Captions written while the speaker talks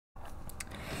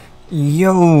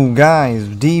Yo guys,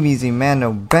 DBZ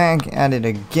Mando back at it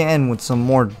again with some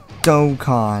more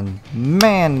Dokkan.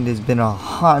 Man, it has been a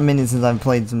hot minute since I've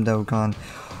played some Dokkan.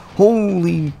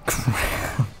 Holy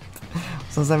crap.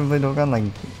 Since I haven't played Dokkan, like,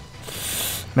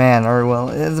 man, or well,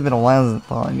 it's been a while since,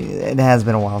 well, I mean, it has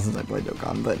been a while since I played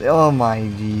Dokkan, but oh my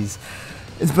jeez.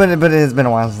 But it has been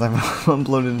a while since I've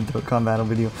uploaded a Dokkan battle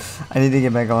video. I need to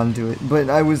get back onto it. But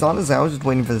I was just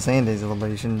waiting for the Saiyan Day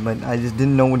celebration, but I just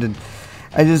didn't know what to.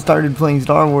 I just started playing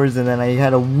Star Wars and then I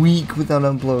had a week without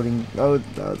uploading. Oh,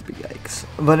 that was big yikes.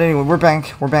 But anyway, we're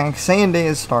back. We're back. Saiyan Day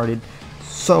has started.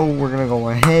 So we're going to go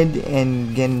ahead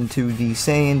and get into the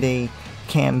Saiyan Day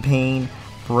campaign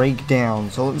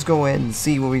breakdown. So let's go ahead and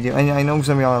see what we do. I know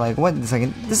some of y'all are like, what?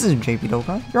 Second, this is JP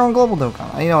Dokkan. You're on Global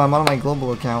Dokkan. I know, I'm on my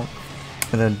global account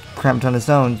with a crap ton of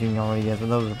stones. You can already guess what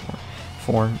those are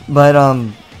for. But,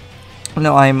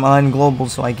 no, I'm on global,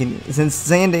 so I can, since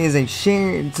Saiyan Day is a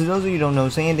shared, to those of you who don't know,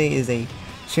 Saiyan Day is a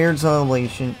shared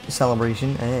celebration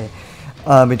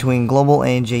between global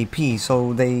and JP,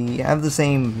 so they have the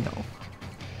same,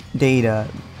 data,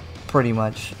 pretty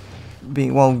much.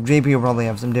 Well, JP will probably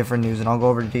have some different news, and I'll go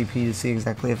over to JP to see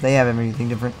exactly if they have anything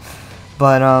different.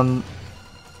 But,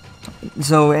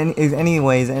 so,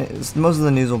 anyways, most of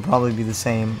the news will probably be the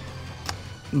same.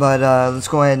 But, let's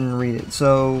go ahead and read it.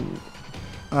 So,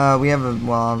 we have we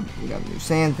got a new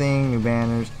Saiyan thing, new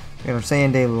banners. We got our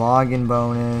Saiyan Day login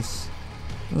bonus.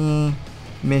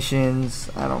 Missions.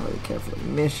 I don't really care for the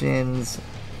missions.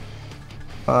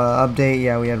 Update.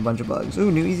 Yeah, we had a bunch of bugs.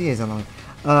 Ooh, new EZAs unlocked.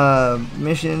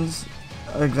 Missions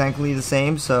are exactly the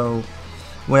same. So,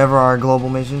 whatever our global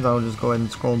missions, I'll just go ahead and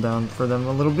scroll down for them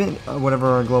a little bit. Whatever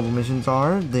our global missions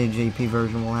are, the JP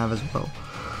version will have as well.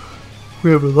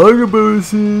 We have a login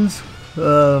bonuses.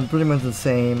 Pretty much the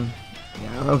same.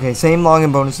 Yeah, okay, same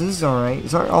login bonuses, alright.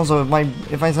 Sorry, also,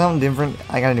 if I sound different,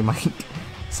 I gotta do mic.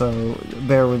 So,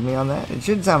 bear with me on that. It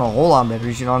should sound a whole lot better.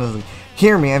 You should honestly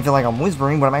hear me. I feel like I'm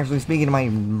whispering, but I'm actually speaking to my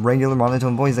regular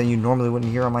monotone voice that you normally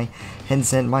wouldn't hear on my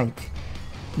headset mic.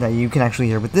 That you can actually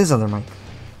hear with this other mic.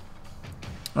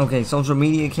 Okay, social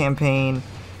media campaign.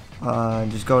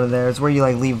 Just go to there. It's where you,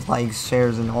 like, leave likes,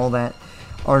 shares, and all that.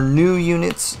 Our new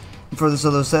units, so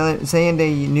those Saiyan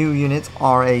Day new units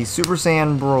are a Super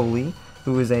Saiyan Broly,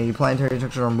 who is a Planetary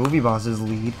Destruction or Movie Boss's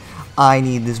lead. I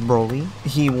need this Broly.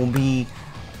 He'll be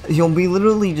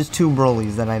literally just two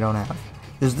Brolys that I don't have.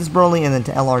 There's this Broly and then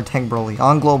to LR Tech Broly.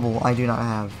 On Global, I do not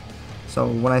have. So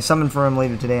when I summon for him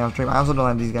later today on stream, I also don't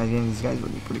have these guys yet. These guys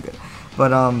would be pretty good.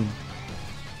 But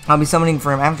I'll be summoning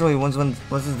for him after once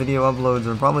this video uploads,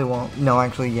 or probably won't. No,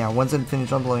 actually, yeah. Once it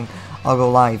finishes uploading, I'll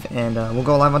go live, and we'll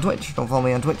go live on Twitch. Don't follow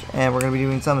me on Twitch, and we're gonna be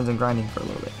doing summons and grinding for a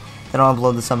little bit. Then I'll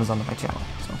upload the summons onto my channel,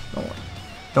 so don't worry.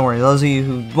 Don't worry. Those of you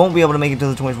who won't be able to make it to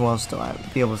the Twitch will still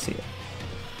be able to see it.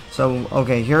 So,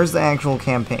 okay, here's the actual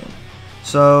campaign.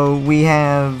 So we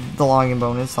have the login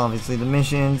bonus, obviously the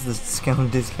missions, the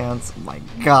discounts. Oh my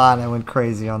God, I went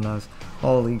crazy on those.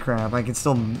 Holy crap! I can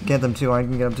still get them too. I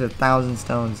can get up to 1,000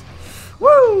 stones.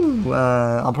 Woo!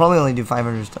 I'll probably only do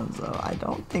 500 stones though. I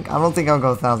don't think I'll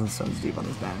go 1,000 stones deep on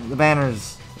this banner. The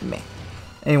banner's meh.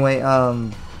 Anyway,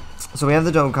 so we have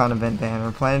the Dokkan event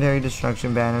banner, Planetary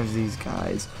Destruction banners. These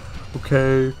guys.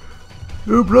 Okay.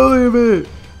 New Broly event.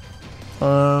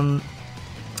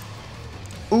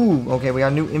 Ooh. Okay, we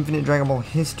got a new Infinite Dragon Ball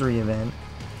History event.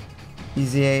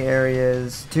 EZA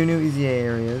areas. 2 new EZA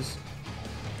areas.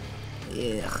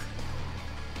 Yeah.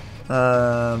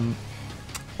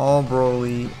 All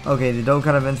Broly. Okay, the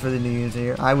Dokkan events for the new units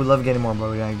here. I would love getting more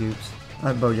Bojack dupes.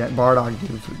 Bardock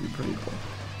dupes would be pretty cool.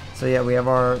 So yeah, we have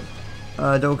our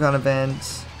Dokkan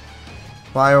events.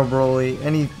 Bio Broly.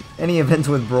 Any events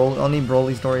with Broly. Only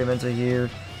Broly story events are here.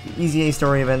 The EZA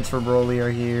story events for Broly are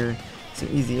here. So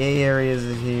EZA areas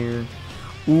is here.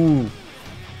 Ooh.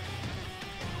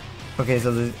 Okay,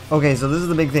 so this is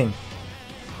the big thing.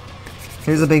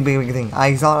 Here's the big thing.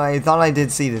 I thought I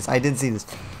did see this. I did see this.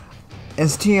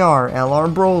 STR LR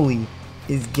Broly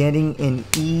is getting an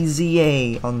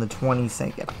EZA on the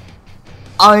 22nd.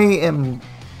 I am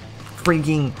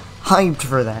freaking hyped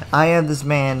for that. I have this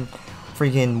man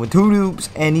freaking with 2 dupes,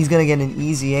 and he's gonna get an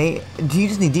EZA. Do you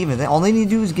just need defense? All they need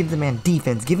to do is give the man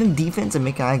defense. Give him defense and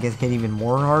make I guess hit even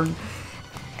more hard.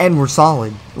 And we're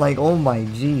solid. Like, oh my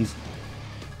jeez.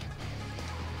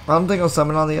 I don't think I'll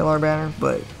summon on the LR banner,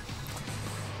 but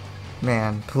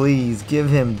man, please give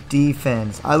him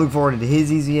defense. I look forward to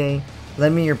his EZA.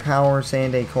 Lend me your power,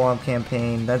 Saiyan Day co-op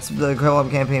campaign. That's the co-op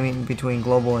campaign between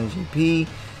Global and GP.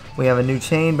 We have a new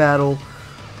chain battle.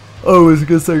 Oh, I was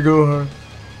gonna say go hard.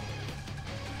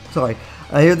 Sorry,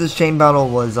 I hear this chain battle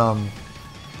was It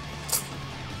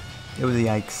was a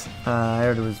yikes. I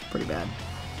heard it was pretty bad.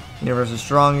 Universe's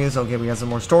strongest. Okay, we got some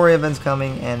more story events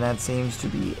coming, and that seems to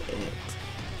be it.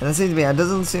 And that seems to be, it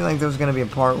doesn't seem like there's going to be a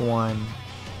part 1.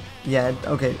 Yeah,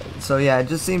 okay, so yeah, it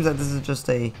just seems that this is just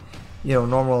a, you know,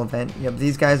 normal event. Yep,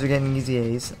 these guys are getting easy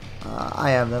A's. I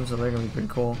have them, so they're going to be pretty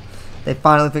cool. They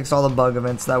finally fixed all the bug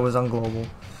events that was on Global.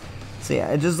 So yeah,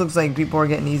 it just looks like people are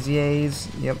getting easy A's.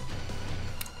 Yep,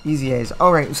 easy A's.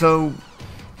 Alright, so,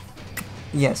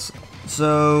 yes.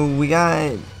 So, we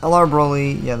got LR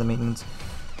Broly, yeah, the maintenance.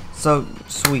 So,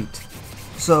 sweet.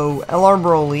 So, LR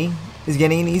Broly is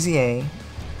getting an easy A.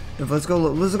 Let's go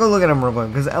look at him real quick,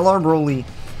 because LR Broly,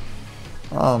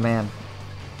 oh man,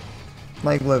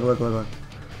 like look.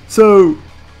 So,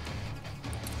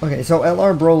 okay, so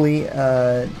LR Broly,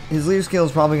 his leader skill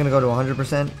is probably gonna go to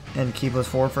 100% and key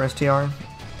 +4 for STR.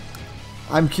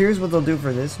 I'm curious what they'll do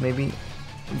for this. Maybe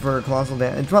for Colossal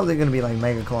damage, it's probably gonna be like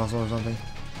Mega Colossal or something.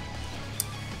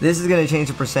 This is gonna change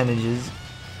the percentages,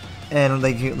 and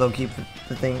they'll keep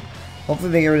the thing. Hopefully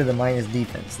they get rid of the minus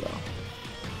defense though.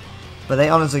 But they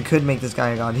honestly could make this guy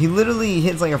a god. He literally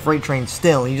hits like a freight train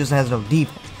still. He just has no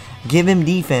defense. Give him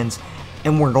defense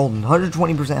and we're golden.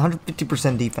 120%,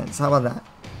 150% defense. How about that?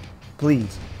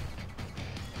 Please.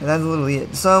 And that's literally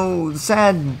it. So,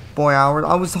 sad boy hour.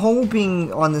 I was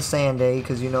hoping on this Saiyan day,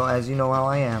 because you know, as you know how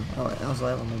I am. Oh, I also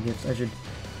have all my gifts. I should...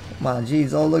 My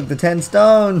jeez. Oh, look, the 10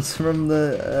 stones from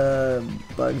the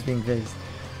bugs being fixed.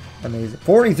 Amazing.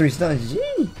 43 stones.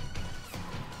 Gee.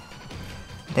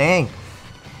 Dang.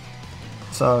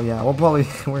 So yeah, we're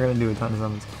gonna do a ton of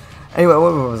summons. Anyway,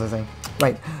 what was I saying?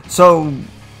 Right. So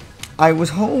I was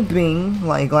hoping,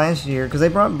 like last year, because they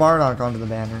brought Bardock onto the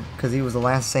banner, because he was the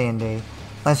last Saiyan Day,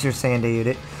 last year's Saiyan Day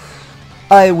unit.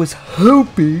 I was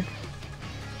hoping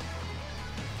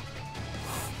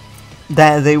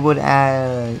that they would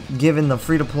add, given the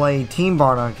free-to-play Team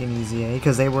Bardock in EZA,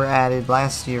 because they were added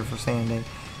last year for Saiyan Day.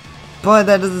 But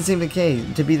that doesn't seem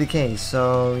to be the case.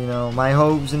 So, you know, my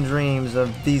hopes and dreams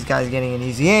of these guys getting an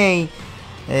EZA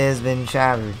has been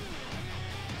shattered.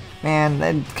 Man,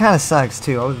 that kind of sucks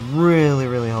too. I was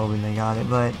really hoping they got it,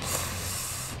 but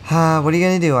what are you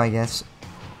gonna do, I guess?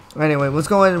 Anyway, let's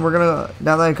go ahead and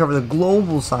now that I cover the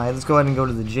global side, let's go ahead and go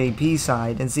to the JP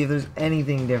side and see if there's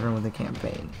anything different with the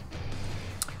campaign.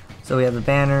 So we have the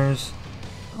banners,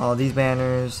 all these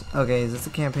banners. Okay, is this the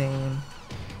campaign?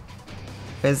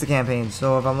 It's the campaign.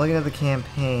 So if I'm looking at the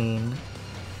campaign,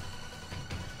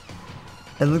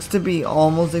 it looks to be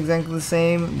almost exactly the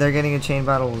same. They're getting a chain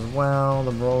battle as well.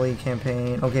 The Broly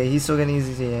campaign. Okay, he's still getting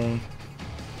his EZA.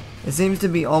 It seems to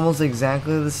be almost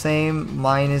exactly the same,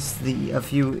 minus a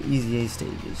few EZA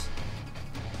stages.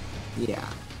 Yeah,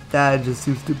 that just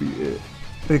seems to be it.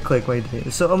 Click right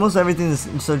there. So almost everything is.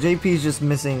 So JP is just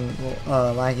missing,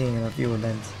 lacking in a few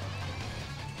events.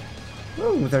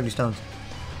 Ooh, 30 stones.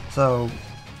 So.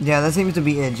 Yeah, that seems to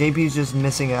be it. JP's just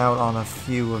missing out on a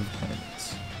few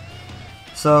events.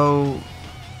 So,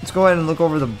 let's go ahead and look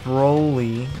over the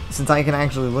Broly, since I can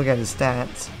actually look at his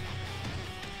stats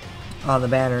on the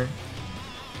banner.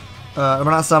 We're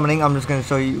not summoning, I'm just going to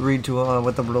show you, read to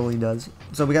what the Broly does.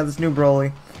 So we got this new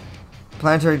Broly.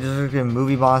 Planetary District and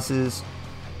movie bosses.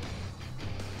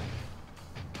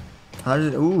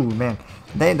 Ooh, man.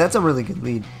 That's a really good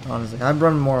lead, honestly. I'd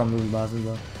run more on movie bosses,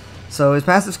 though. So his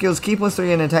passive skills, key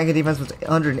 +3 and attack and defense with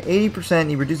 180%.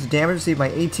 He reduces damage received by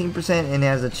 18% and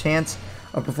has a chance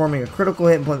of performing a critical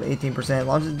hit plus 18%.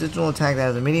 Launches additional attack that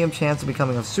has a medium chance of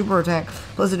becoming a super attack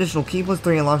plus additional key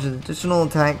 +3 and launches additional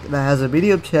attack that has a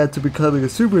medium chance of becoming a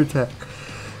super attack.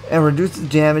 And reduces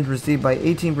damage received by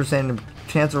 18% and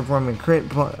chance of performing a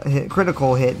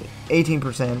critical hit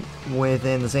 18%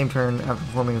 within the same turn after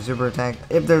performing a super attack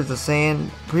if there's a Saiyan,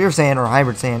 pure Saiyan or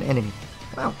hybrid Saiyan enemy.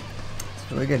 Wow.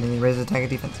 Really good, and he raises attack and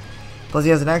defense. Plus, he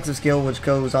has an active skill which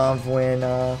goes off when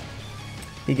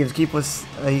he gives he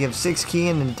gives 6 key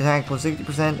and attack plus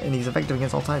 60%, and he's effective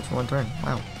against all types for 1 turn.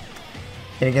 Wow!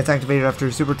 And it gets activated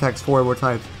after super attacks 4 more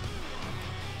types.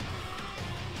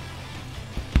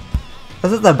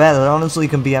 That's not that bad. That honestly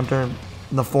can be after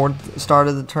the 4th start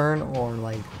of the turn or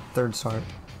like 3rd start.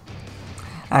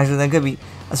 Actually, that could be.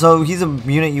 So he's a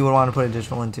unit you would want to put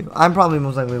additional into. I probably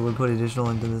most likely would put additional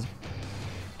into this.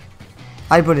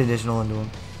 I'd put additional into him.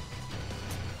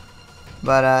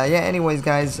 But, yeah, anyways,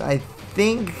 guys, I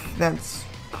think that's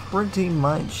pretty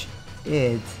much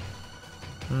it.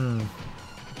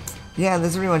 Yeah,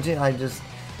 that's pretty much it.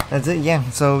 That's it, yeah.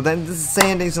 So, this is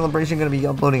Saiyan Day Celebration. Going to be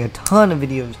uploading a ton of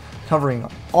videos covering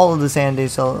all of the Saiyan Day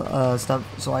stuff.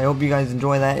 So, I hope you guys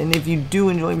enjoy that. And if you do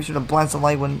enjoy, be sure to blast the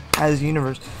like button as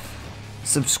Universe.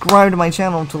 Subscribe to my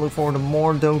channel to look forward to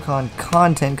more Dokkan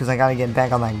content, because I gotta get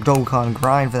back on that Dokkan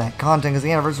grind for that content, because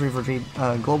the anniversary for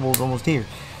Global is almost here.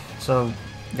 So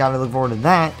gotta look forward to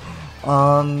that.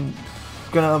 Gonna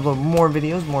upload more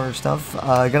videos, more stuff.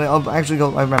 Actually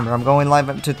go. Remember, I'm going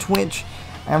live to Twitch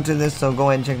after this, so go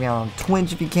ahead and check me out on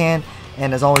Twitch if you can.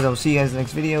 And as always, I will see you guys in the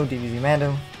next video. DBZ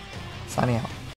Mando, signing out.